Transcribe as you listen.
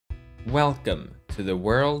Welcome to the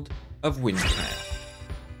world of Wynncraft.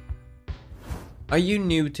 Are you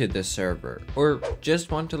new to the server or just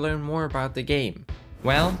want to learn more about the game?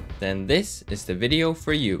 Well, then this is the video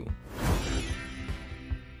for you.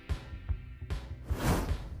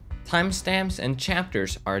 Timestamps and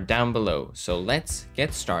chapters are down below, so let's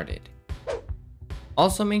get started.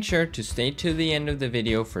 Also make sure to stay to the end of the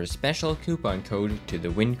video for a special coupon code to the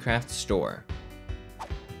Wynncraft store.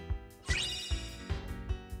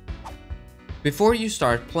 Before you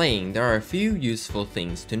start playing, there are a few useful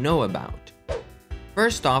things to know about.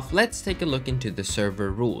 First off, let's take a look into the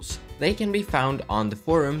server rules. They can be found on the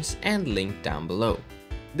forums and linked down below.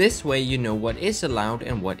 This way you know what is allowed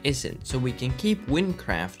and what isn't, so we can keep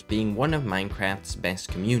Wynncraft being one of Minecraft's best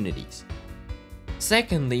communities.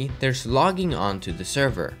 Secondly, there's logging on to the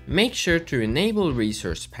server. Make sure to enable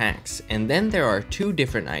resource packs, and then there are two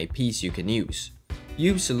different IPs you can use.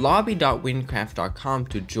 Use lobby.wynncraft.com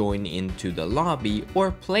to join into the lobby or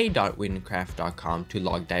play.wynncraft.com to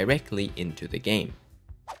log directly into the game.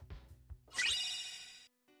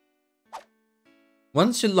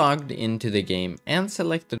 Once you logged into the game and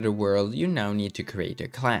selected a world, you now need to create a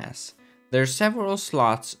class. There are several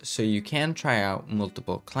slots so you can try out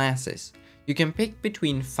multiple classes. You can pick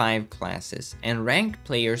between 5 classes, and ranked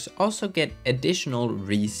players also get additional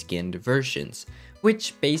reskinned versions,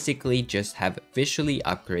 which basically just have visually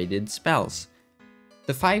upgraded spells.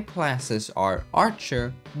 The 5 classes are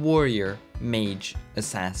Archer, Warrior, Mage,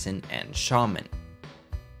 Assassin, and Shaman.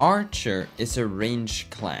 Archer is a range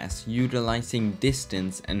class utilizing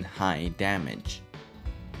distance and high damage.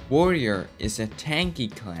 Warrior is a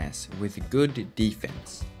tanky class with good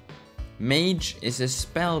defense. Mage is a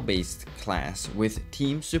spell-based class with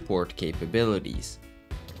team support capabilities.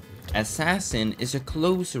 Assassin is a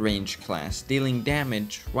close range class dealing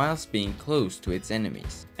damage whilst being close to its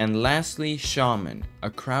enemies. And lastly, Shaman,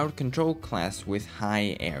 a crowd control class with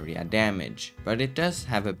high area damage, but it does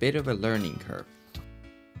have a bit of a learning curve.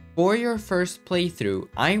 For your first playthrough,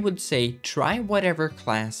 I would say try whatever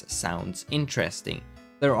class sounds interesting.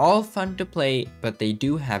 They're all fun to play, but they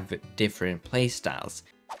do have different playstyles.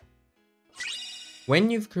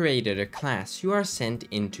 When you've created a class, you are sent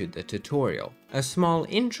into the tutorial, a small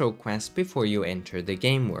intro quest before you enter the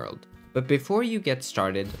game world. But before you get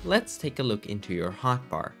started, let's take a look into your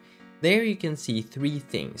hotbar. There you can see 3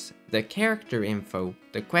 things: the character info,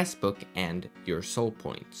 the quest book, and your soul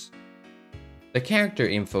points. The character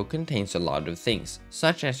info contains a lot of things,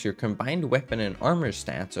 such as your combined weapon and armor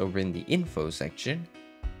stats over in the info section,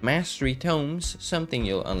 mastery tomes, something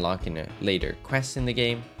you'll unlock in a later quest in the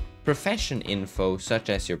game, profession info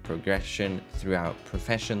such as your progression throughout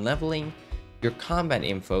profession leveling, your combat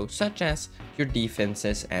info such as your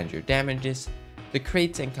defenses and your damages, the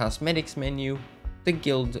crates and cosmetics menu, the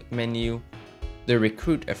guild menu, the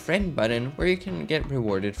recruit a friend button where you can get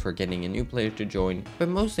rewarded for getting a new player to join, but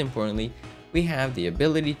most importantly we have the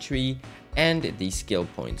ability tree and the skill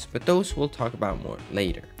points, but those we'll talk about more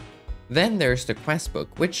later. Then there's the quest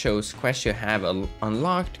book, which shows quests you have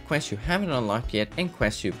unlocked, quests you haven't unlocked yet, and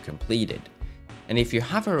quests you've completed. And if you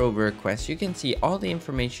hover over a quest, you can see all the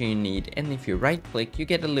information you need, and if you right click, you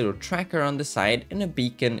get a little tracker on the side and a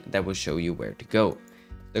beacon that will show you where to go.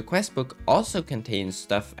 The quest book also contains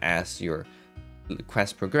stuff as your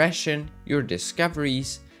quest progression, your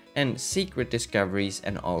discoveries, and secret discoveries,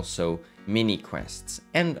 and also mini quests.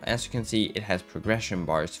 And as you can see, it has progression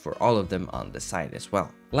bars for all of them on the side as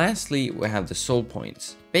well. Lastly, we have the soul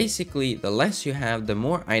points. Basically, the less you have, the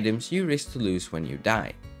more items you risk to lose when you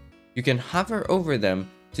die. You can hover over them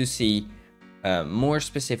to see more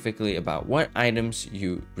specifically about what items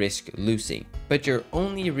you risk losing, but you're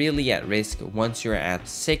only really at risk once you're at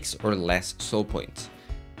 6 or less soul points.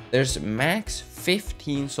 There's max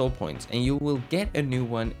 15 soul points, and you will get a new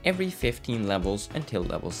one every 15 levels until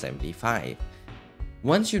level 75.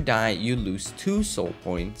 Once you die, you lose 2 soul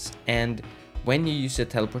points, and when you use a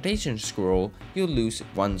teleportation scroll, you lose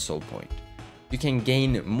 1 soul point. You can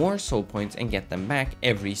gain more soul points and get them back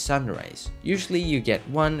every sunrise. Usually you get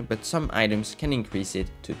 1, but some items can increase it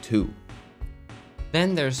to 2.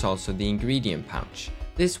 Then there's also the ingredient pouch.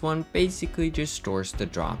 This one basically just stores the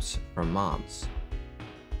drops from mobs.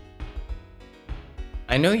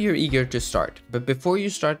 I know you're eager to start, but before you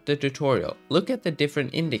start the tutorial, look at the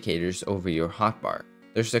different indicators over your hotbar.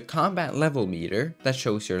 There's a combat level meter that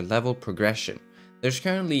shows your level progression. There's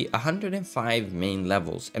currently 105 main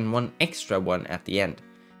levels and 1 extra one at the end.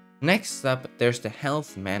 Next up, there's the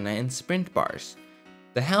health, mana, and sprint bars.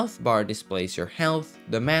 The health bar displays your health,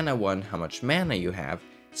 the mana one how much mana you have,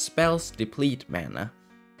 spells deplete mana,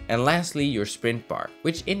 and lastly your sprint bar,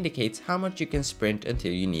 which indicates how much you can sprint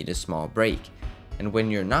until you need a small break. and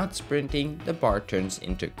when you're not sprinting, the bar turns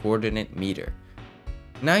into coordinate meter.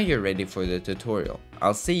 Now you're ready for the tutorial.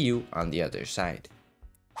 I'll see you on the other side.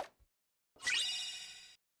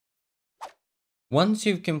 Once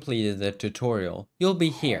you've completed the tutorial, you'll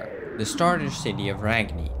be here, the starter city of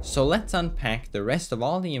Ragni, so let's unpack the rest of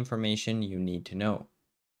all the information you need to know.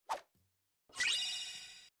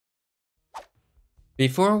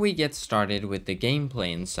 Before we get started with the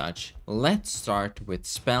gameplay and such, let's start with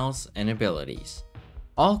spells and abilities.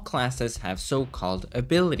 All classes have so-called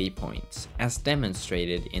ability points, as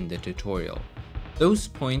demonstrated in the tutorial. Those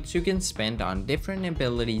points you can spend on different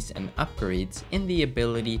abilities and upgrades in the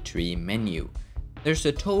ability tree menu. There's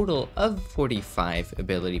a total of 45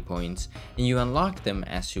 ability points, and you unlock them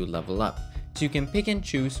as you level up, so you can pick and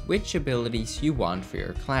choose which abilities you want for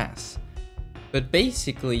your class. But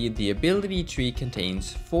basically, the ability tree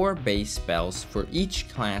contains 4 base spells for each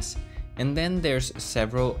class, and then there's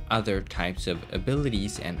several other types of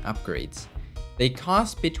abilities and upgrades. They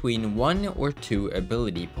cost between 1 or 2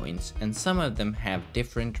 ability points, and some of them have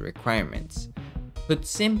different requirements. Put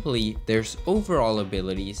simply, there's overall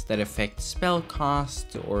abilities that affect spell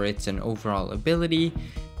cost, or it's an overall ability.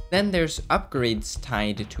 Then there's upgrades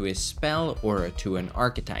tied to a spell or to an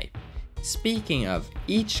archetype. Speaking of,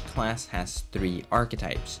 each class has 3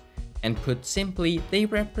 archetypes. And put simply, they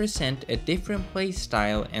represent a different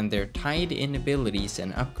playstyle, and their tied-in abilities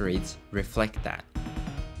and upgrades reflect that.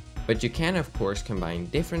 But you can of course combine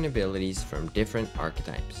different abilities from different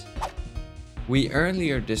archetypes. We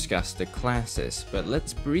earlier discussed the classes, but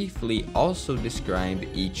let's briefly also describe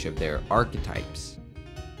each of their archetypes.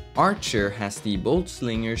 Archer has the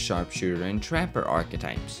Boltslinger, Sharpshooter, and Trapper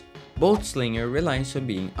archetypes. Boltslinger relies on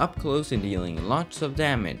being up close and dealing lots of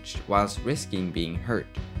damage, whilst risking being hurt.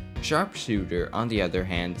 Sharpshooter, on the other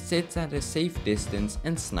hand, sits at a safe distance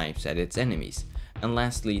and snipes at its enemies. And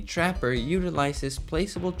lastly, Trapper utilizes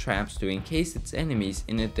placeable traps to encase its enemies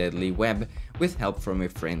in a deadly web with help from a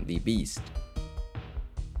friendly beast.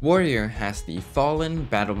 Warrior has the Fallen,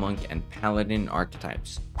 Battlemonk, and Paladin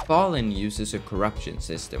archetypes. Fallen uses a corruption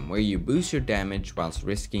system where you boost your damage whilst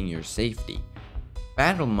risking your safety.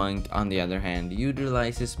 Battlemonk, on the other hand,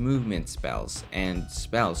 utilizes movement spells and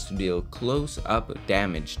spells to deal close-up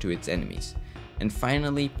damage to its enemies. And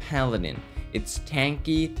finally, Paladin. It's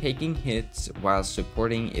tanky, taking hits while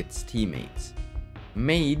supporting its teammates.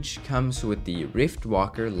 Mage comes with the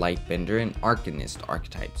Riftwalker, Lightbender, and Arcanist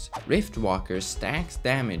archetypes. Riftwalker stacks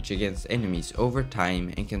damage against enemies over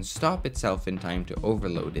time and can stop itself in time to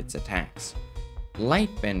overload its attacks.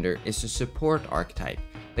 Lightbender is a support archetype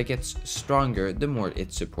that gets stronger the more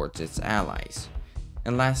it supports its allies.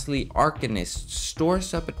 And lastly, Arcanist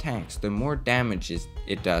stores up attacks the more damage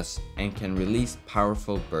it does and can release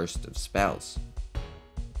powerful bursts of spells.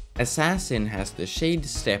 Assassin has the Shade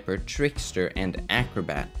Stepper, Trickster, and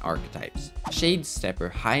Acrobat archetypes. Shade Stepper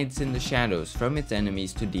hides in the shadows from its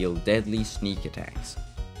enemies to deal deadly sneak attacks.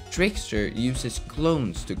 Trickster uses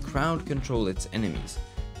clones to crowd control its enemies.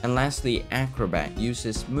 And lastly, Acrobat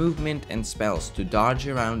uses movement and spells to dodge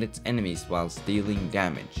around its enemies whilst dealing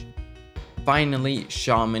damage. Finally,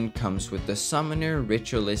 Shaman comes with the Summoner,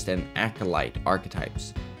 Ritualist, and Acolyte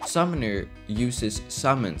archetypes. Summoner uses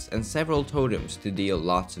summons and several totems to deal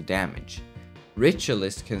lots of damage.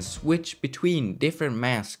 Ritualist can switch between different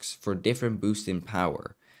masks for different boosts in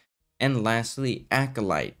power. And lastly,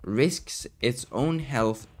 Acolyte risks its own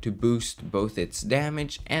health to boost both its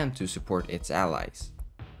damage and to support its allies.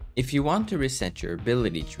 If you want to reset your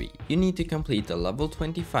ability tree, you need to complete the level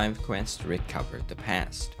 25 quest Recover the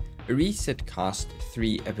Past. A reset costs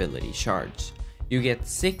 3 ability shards. You get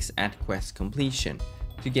 6 at quest completion.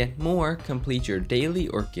 To get more, complete your daily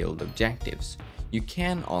or guild objectives. You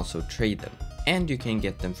can also trade them, and you can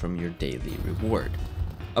get them from your daily reward.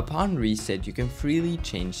 Upon reset, you can freely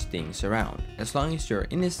change things around, as long as you're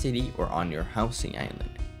in a city or on your housing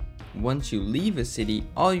island. Once you leave a city,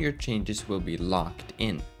 all your changes will be locked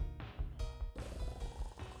in.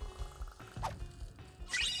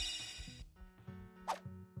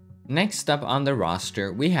 Next up on the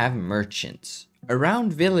roster, we have merchants.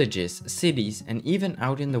 Around villages, cities, and even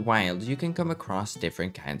out in the wild, you can come across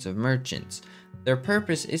different kinds of merchants. Their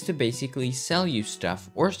purpose is to basically sell you stuff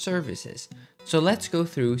or services. So let's go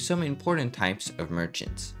through some important types of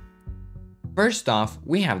merchants. First off,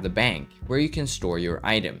 we have the bank, where you can store your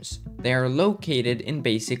items. They are located in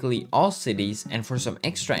basically all cities, and for some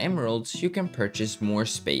extra emeralds, you can purchase more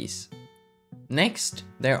space. Next,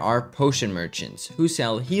 there are potion merchants, who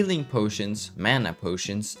sell healing potions, mana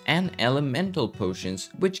potions, and elemental potions,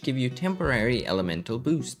 which give you temporary elemental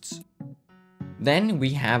boosts. Then we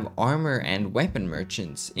have armor and weapon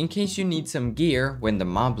merchants, in case you need some gear when the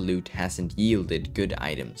mob loot hasn't yielded good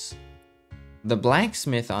items. The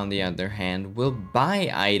blacksmith, on the other hand, will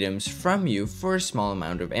buy items from you for a small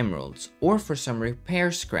amount of emeralds, or for some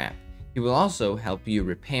repair scrap. He will also help you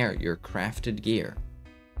repair your crafted gear.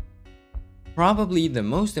 Probably the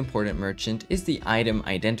most important merchant is the item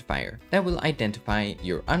identifier that will identify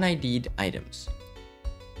your un-ID'd items.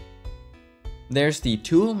 There's the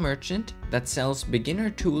tool merchant that sells beginner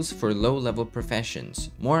tools for low-level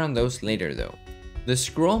professions. More on those later though. The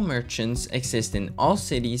scroll merchants exist in all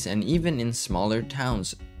cities and even in smaller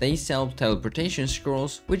towns. They sell teleportation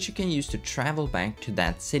scrolls which you can use to travel back to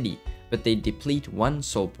that city, but they deplete 1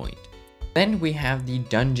 soul point. Then we have the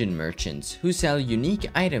dungeon merchants who sell unique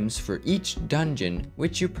items for each dungeon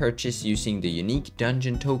which you purchase using the unique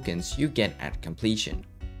dungeon tokens you get at completion.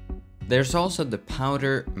 There's also the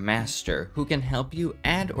powder master who can help you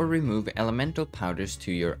add or remove elemental powders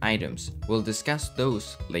to your items. We'll discuss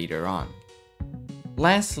those later on.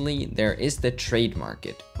 Lastly, there is the trade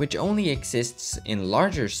market, which only exists in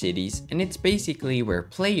larger cities, and it's basically where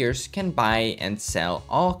players can buy and sell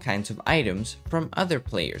all kinds of items from other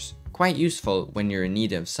players. Quite useful when you're in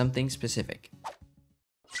need of something specific.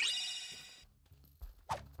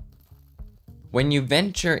 When you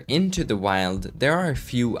venture into the wild, there are a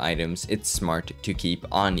few items it's smart to keep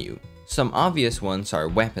on you. Some obvious ones are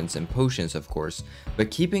weapons and potions, of course,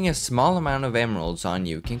 but keeping a small amount of emeralds on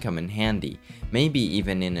you can come in handy, maybe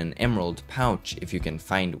even in an emerald pouch if you can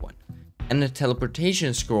find one. And a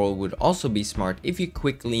teleportation scroll would also be smart if you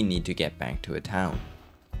quickly need to get back to a town.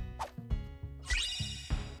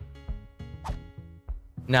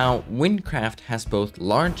 Now, Wynncraft has both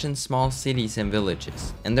large and small cities and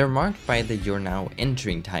villages, and they're marked by the "You're now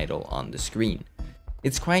entering" title on the screen.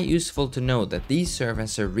 It's quite useful to know that these serve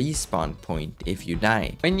as a respawn point if you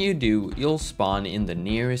die. When you do, you'll spawn in the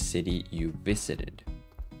nearest city you visited.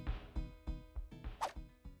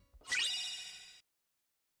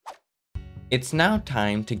 It's now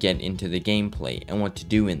time to get into the gameplay and what to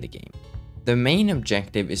do in the game. The main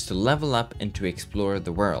objective is to level up and to explore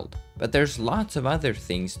the world, but there's lots of other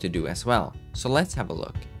things to do as well, so let's have a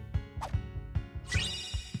look.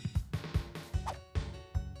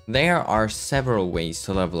 There are several ways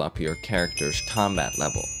to level up your character's combat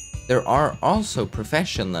level. There are also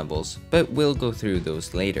profession levels, but we'll go through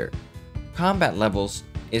those later. Combat levels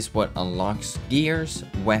is what unlocks gears,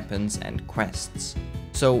 weapons, and quests.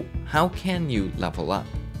 So how can you level up?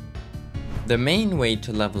 The main way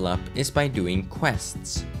to level up is by doing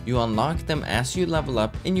quests. You unlock them as you level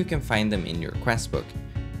up and you can find them in your quest book.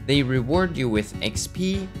 They reward you with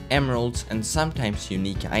XP, emeralds, and sometimes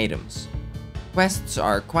unique items. Quests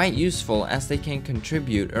are quite useful as they can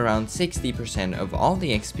contribute around 60% of all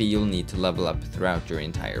the XP you'll need to level up throughout your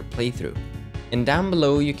entire playthrough. And down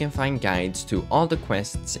below you can find guides to all the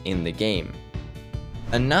quests in the game.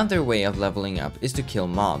 Another way of leveling up is to kill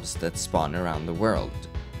mobs that spawn around the world.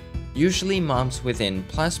 Usually mobs within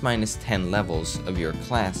 ±10 levels of your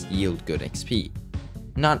class yield good XP.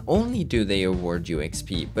 Not only do they award you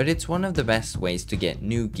XP, but it's one of the best ways to get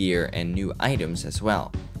new gear and new items as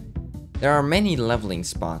well. There are many leveling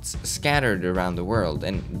spots scattered around the world,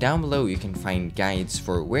 and down below you can find guides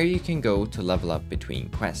for where you can go to level up between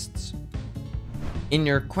quests. In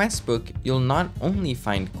your quest book, you'll not only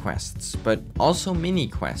find quests, but also mini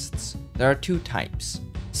quests. There are 2 types.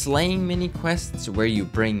 Slaying mini quests where you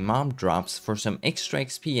bring mob drops for some extra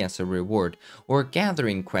XP as a reward, or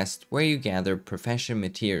gathering quests where you gather profession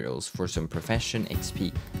materials for some profession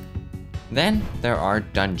XP. Then there are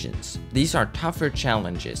dungeons. These are tougher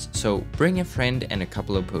challenges, so bring a friend and a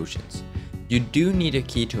couple of potions. You do need a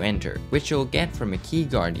key to enter, which you'll get from a key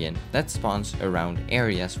guardian that spawns around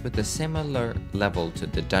areas with a similar level to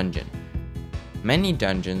the dungeon. Many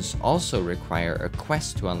dungeons also require a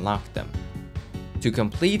quest to unlock them. To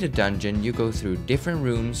complete a dungeon, you go through different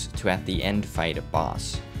rooms to at the end fight a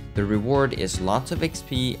boss. The reward is lots of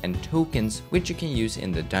XP and tokens which you can use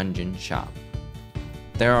in the dungeon shop.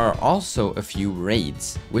 There are also a few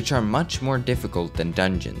raids, which are much more difficult than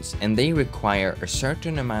dungeons, and they require a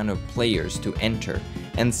certain amount of players to enter,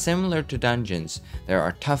 and similar to dungeons, there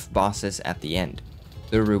are tough bosses at the end.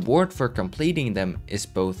 The reward for completing them is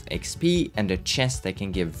both XP and a chest that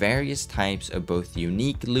can give various types of both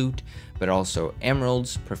unique loot, but also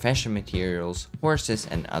emeralds, profession materials, horses,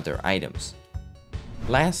 and other items.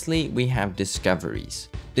 Lastly, we have discoveries.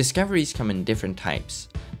 Discoveries come in different types.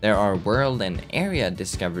 There are world and area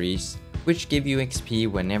discoveries, which give you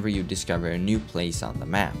XP whenever you discover a new place on the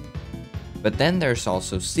map. But then there's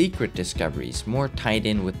also secret discoveries, more tied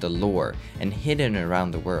in with the lore and hidden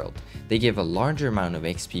around the world. They give a larger amount of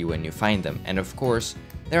XP when you find them, and of course,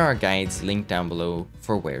 there are guides linked down below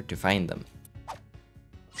for where to find them.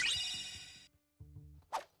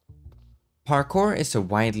 Parkour is a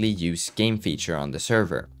widely used game feature on the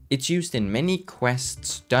server. It's used in many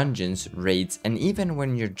quests, dungeons, raids, and even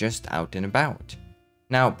when you're just out and about.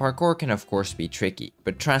 Now, parkour can of course be tricky,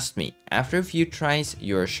 but trust me, after a few tries,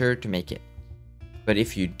 you're sure to make it. But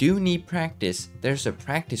if you do need practice, there's a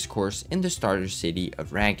practice course in the starter city of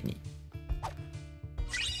Ragni.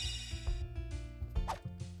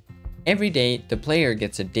 Every day, the player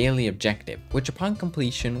gets a daily objective, which upon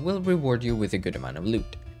completion will reward you with a good amount of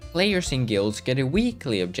loot. Players in guilds get a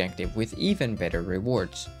weekly objective with even better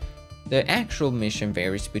rewards. The actual mission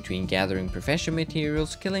varies between gathering profession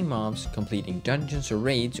materials, killing mobs, completing dungeons or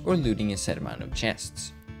raids, or looting a set amount of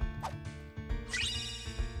chests.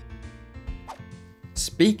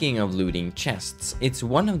 Speaking of looting chests, it's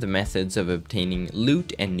one of the methods of obtaining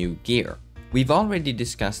loot and new gear. We've already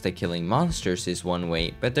discussed that killing monsters is one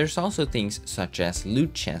way, but there's also things such as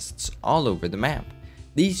loot chests all over the map.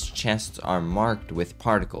 These chests are marked with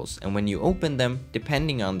particles, and when you open them,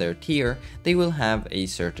 depending on their tier, they will have a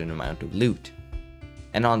certain amount of loot.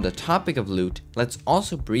 And on the topic of loot, let's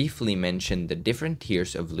also briefly mention the different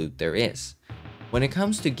tiers of loot there is. When it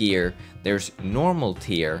comes to gear, there's normal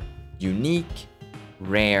tier, unique,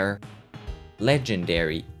 rare,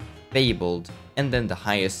 legendary, fabled, and then the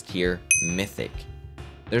highest tier, mythic.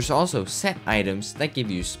 There's also set items that give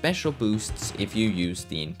you special boosts if you use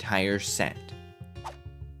the entire set.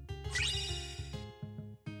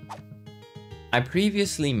 I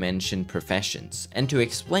previously mentioned professions, and to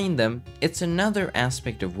explain them, it's another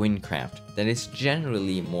aspect of Wynncraft that is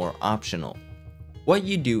generally more optional. What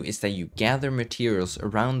you do is that you gather materials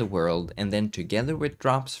around the world, and then together with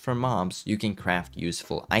drops from mobs, you can craft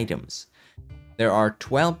useful items. There are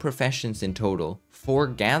 12 professions in total, 4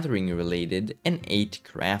 gathering related and 8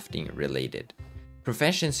 crafting related.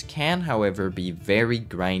 Professions can, however, be very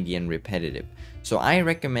grindy and repetitive, so I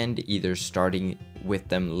recommend either starting with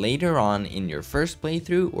them later on in your first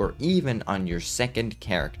playthrough or even on your second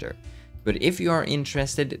character. But if you are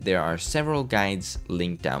interested, there are several guides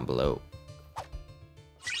linked down below.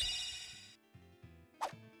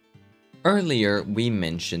 Earlier we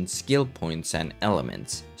mentioned skill points and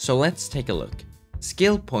elements, so let's take a look.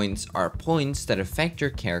 Skill points are points that affect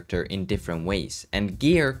your character in different ways, and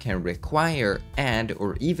gear can require, add,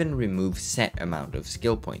 or even remove set amount of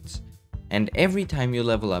skill points. And every time you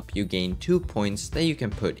level up, you gain 2 points that you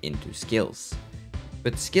can put into skills.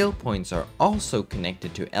 But skill points are also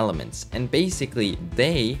connected to elements, and basically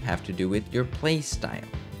they have to do with your playstyle.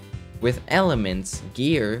 With elements,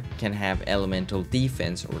 gear can have elemental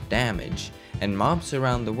defense or damage, and mobs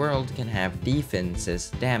around the world can have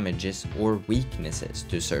defenses, damages, or weaknesses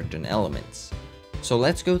to certain elements. So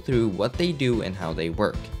let's go through what they do and how they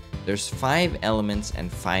work. There's 5 elements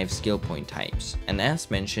and 5 skill point types, and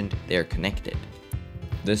as mentioned, they're connected.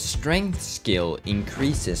 The strength skill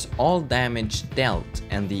increases all damage dealt,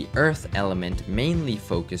 and the earth element mainly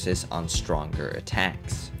focuses on stronger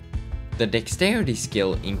attacks. The dexterity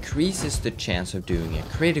skill increases the chance of doing a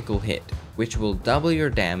critical hit, which will double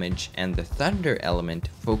your damage, and the thunder element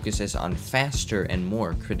focuses on faster and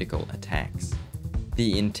more critical attacks.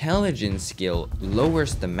 The intelligence skill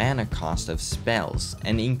lowers the mana cost of spells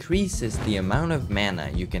and increases the amount of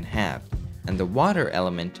mana you can have, and the water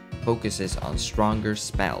element focuses on stronger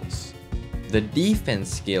spells. The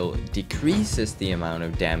defense skill decreases the amount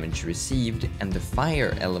of damage received, and the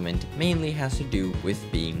fire element mainly has to do with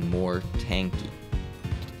being more tanky.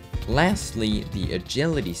 Lastly, the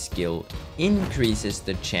agility skill increases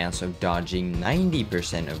the chance of dodging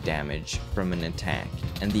 90% of damage from an attack,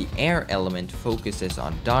 and the air element focuses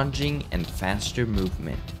on dodging and faster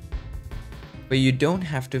movement. But you don't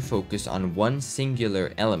have to focus on one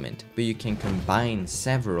singular element, but you can combine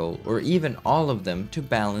several or even all of them to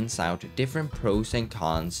balance out different pros and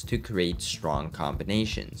cons to create strong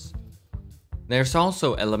combinations. There's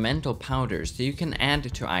also elemental powders that you can add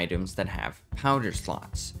to items that have powder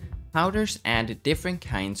slots. Powders add different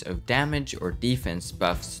kinds of damage or defense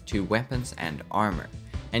buffs to weapons and armor,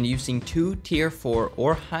 and using 2 tier 4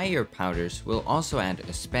 or higher powders will also add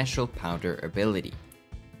a special powder ability.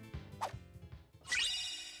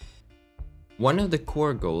 One of the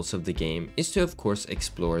core goals of the game is to of course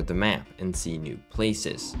explore the map and see new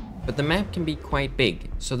places, but the map can be quite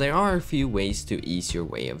big, so there are a few ways to ease your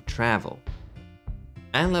way of travel.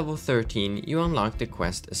 At level 13, you unlock the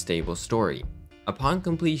quest A Stable Story. Upon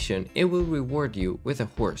completion, it will reward you with a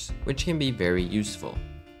horse, which can be very useful.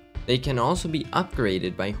 They can also be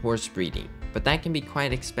upgraded by horse breeding, but that can be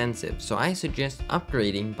quite expensive, so I suggest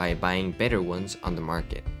upgrading by buying better ones on the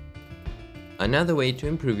market. Another way to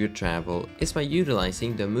improve your travel is by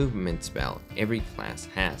utilizing the movement spell every class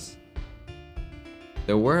has.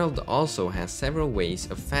 The world also has several ways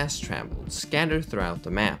of fast travel scattered throughout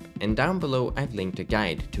the map, and down below I've linked a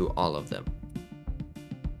guide to all of them.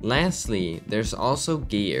 Lastly, there's also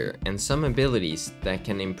gear and some abilities that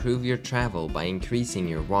can improve your travel by increasing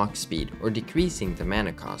your walk speed or decreasing the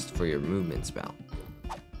mana cost for your movement spell.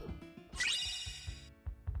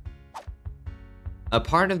 A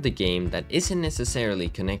part of the game that isn't necessarily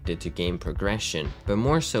connected to game progression, but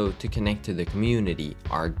more so to connect to the community,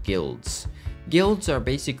 are guilds. Guilds are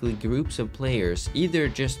basically groups of players either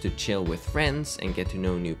just to chill with friends and get to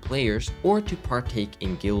know new players, or to partake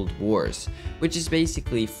in guild wars, which is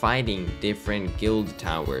basically fighting different guild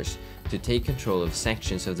towers to take control of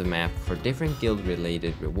sections of the map for different guild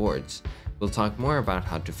related rewards. We'll talk more about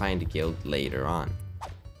how to find a guild later on.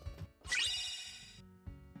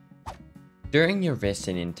 During your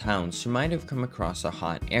visit in towns, you might have come across a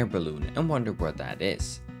hot air balloon and wonder what that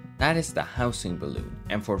is. That is the housing balloon,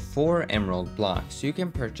 and for 4 emerald blocks you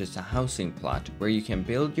can purchase a housing plot where you can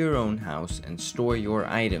build your own house and store your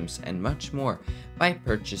items and much more by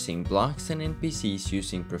purchasing blocks and NPCs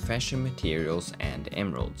using profession materials and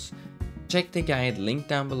emeralds. Check the guide linked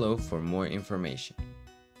down below for more information.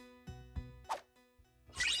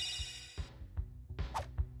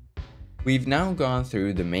 We've now gone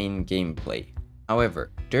through the main gameplay.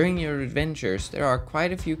 However, during your adventures there are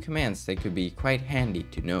quite a few commands that could be quite handy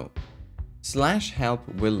to know. /help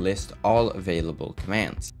will list all available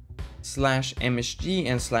commands. /msg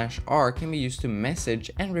and /r can be used to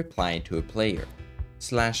message and reply to a player.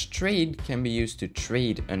 /trade can be used to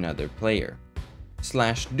trade another player.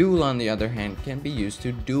 /duel on the other hand can be used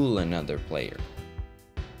to duel another player.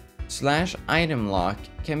 /item lock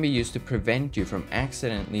can be used to prevent you from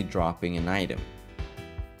accidentally dropping an item.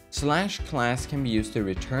 /class can be used to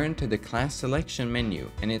return to the class selection menu,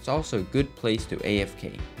 and it's also a good place to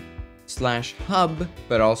AFK. /hub,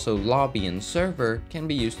 but also lobby and server, can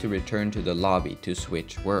be used to return to the lobby to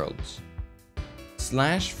switch worlds.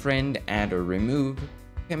 /friend add or remove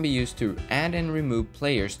can be used to add and remove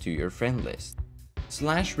players to your friend list.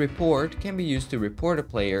 /report can be used to report a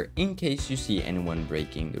player in case you see anyone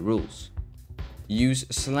breaking the rules. Use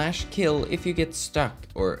 /kill if you get stuck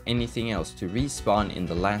or anything else to respawn in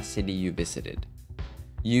the last city you visited.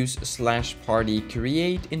 Use /party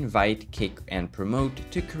create, invite, kick and promote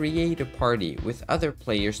to create a party with other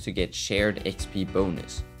players to get shared XP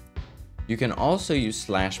bonus. You can also use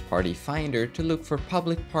 /party finder to look for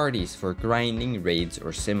public parties for grinding, raids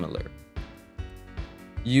or similar.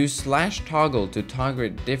 Use /toggle to toggle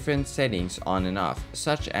different settings on and off,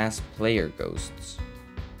 such as player ghosts.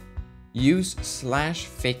 Use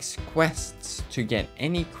 /fix quests to get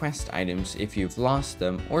any quest items if you've lost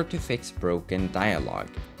them or to fix broken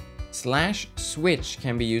dialogue. /switch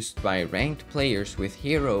can be used by ranked players with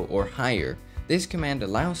hero or higher. This command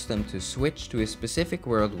allows them to switch to a specific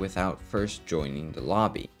world without first joining the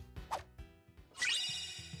lobby.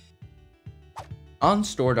 On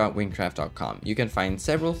store.wynncraft.com, you can find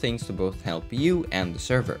several things to both help you and the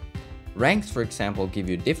server. Ranks, for example, give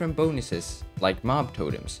you different bonuses, like mob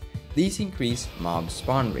totems. These increase mob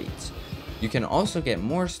spawn rates. You can also get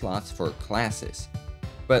more slots for classes.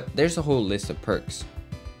 But there's a whole list of perks.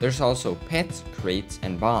 There's also pets, crates,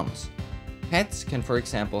 and bombs. Pets can, for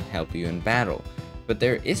example, help you in battle, but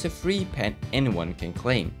there is a free pet anyone can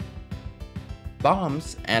claim.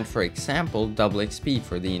 Bombs add, for example, double XP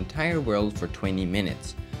for the entire world for 20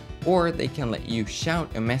 minutes, or they can let you shout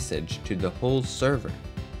a message to the whole server.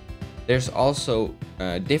 There's also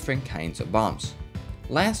different kinds of bombs.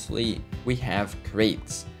 Lastly, we have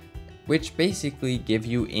crates, which basically give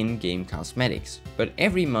you in-game cosmetics, but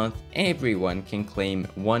every month everyone can claim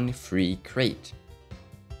 1 free crate.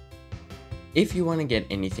 If you want to get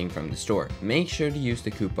anything from the store, make sure to use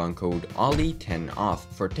the coupon code OLLIE10OFF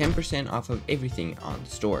for 10% off of everything on the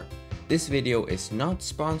store. This video is not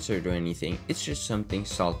sponsored or anything, it's just something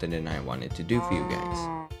Salted and I wanted to do for you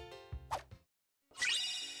guys.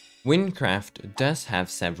 Wynncraft does have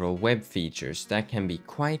several web features that can be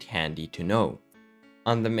quite handy to know.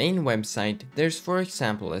 On the main website, there's for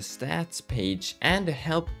example a stats page and a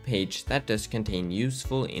help page that does contain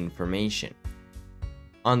useful information.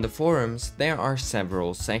 On the forums, there are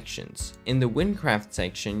several sections. In the Wynncraft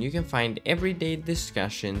section, you can find everyday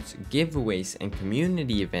discussions, giveaways and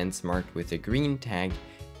community events marked with a green tag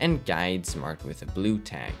and guides marked with a blue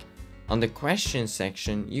tag. On the questions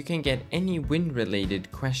section, you can get any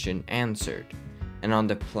win-related question answered. And on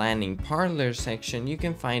the planning parlor section, you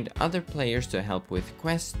can find other players to help with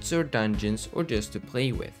quests or dungeons or just to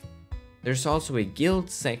play with. There's also a guild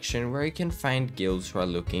section where you can find guilds who are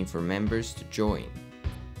looking for members to join.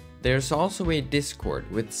 There's also a Discord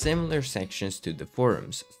with similar sections to the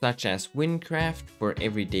forums, such as Wynncraft for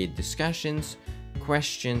everyday discussions,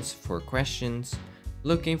 questions for questions,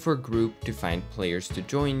 looking for group to find players to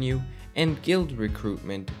join you, and guild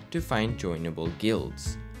recruitment to find joinable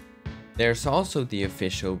guilds. There's also the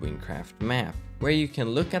official Wynncraft map, where you can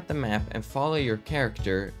look at the map and follow your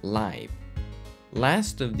character live.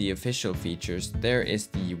 Last of the official features, there is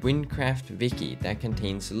the Wynncraft wiki that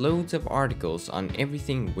contains loads of articles on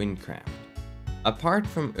everything Wynncraft. Apart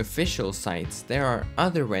from official sites, there are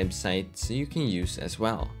other websites you can use as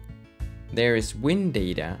well. There is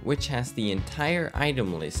WinData, which has the entire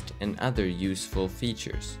item list and other useful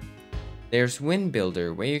features. There's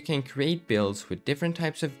WinBuilder, where you can create builds with different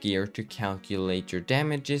types of gear to calculate your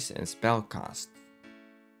damages and spell costs.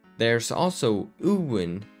 There's also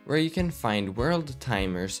Uwin, where you can find world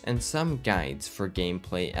timers and some guides for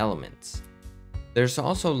gameplay elements. There's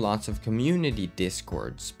also lots of community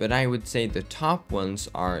discords, but I would say the top ones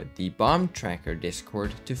are the Bomb Tracker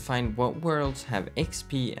Discord to find what worlds have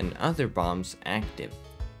XP and other bombs active.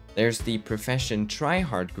 There's the Profession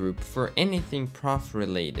Tryhard group for anything prof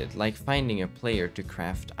related, like finding a player to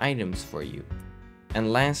craft items for you.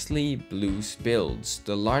 And lastly, Blues Builds,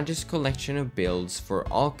 the largest collection of builds for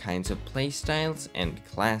all kinds of playstyles and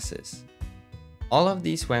classes. All of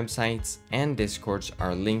these websites and discords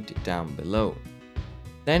are linked down below.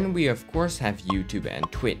 Then we of course have YouTube and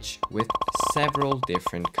Twitch with several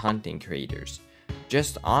different content creators.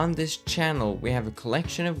 Just on this channel we have a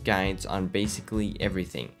collection of guides on basically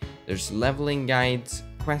everything. There's leveling guides,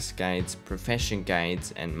 quest guides, profession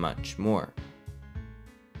guides, and much more.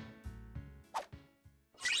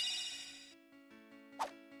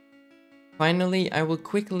 Finally, I will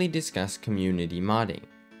quickly discuss community modding.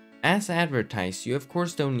 As advertised, you of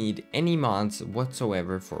course don't need any mods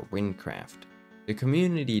whatsoever for Wynncraft. The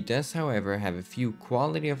community does however have a few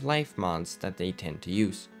quality of life mods that they tend to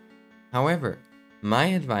use. However, my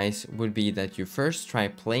advice would be that you first try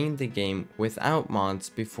playing the game without mods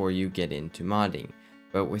before you get into modding.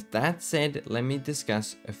 But with that said, let me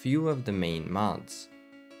discuss a few of the main mods.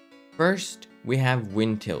 First, we have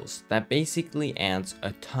Wintils that basically adds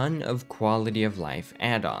a ton of quality of life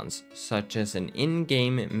add-ons, such as an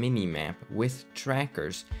in-game minimap with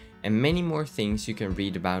trackers and many more things you can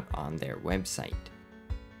read about on their website.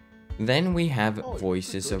 Then we have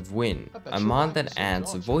Voices of Wynn, a mod that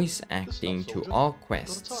adds voice acting to all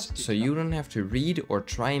quests, so you don't have to read or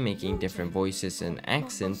try making different voices and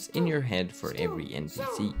accents in your head for every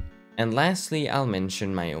NPC. And lastly, I'll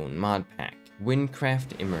mention my own mod pack,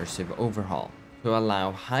 Wynncraft Immersive Overhaul, to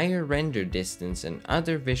allow higher render distance and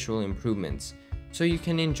other visual improvements, so you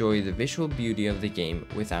can enjoy the visual beauty of the game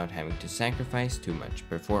without having to sacrifice too much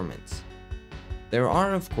performance. There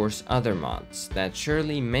are of course other mods that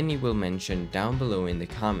surely many will mention down below in the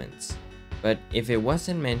comments, but if it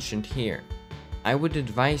wasn't mentioned here, I would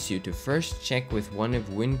advise you to first check with one of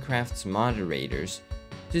Wynncraft's moderators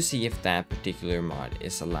to see if that particular mod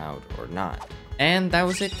is allowed or not. And that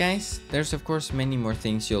was it guys. There's of course many more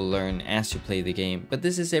things you'll learn as you play the game, but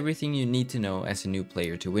this is everything you need to know as a new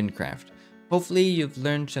player to Wynncraft. Hopefully you've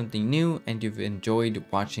learned something new and you've enjoyed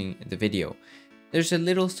watching the video. There's a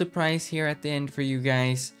little surprise here at the end for you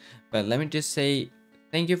guys, but let me just say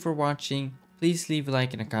thank you for watching. Please leave a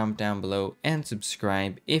like and a comment down below and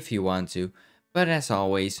subscribe if you want to. But as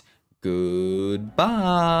always, goodbye!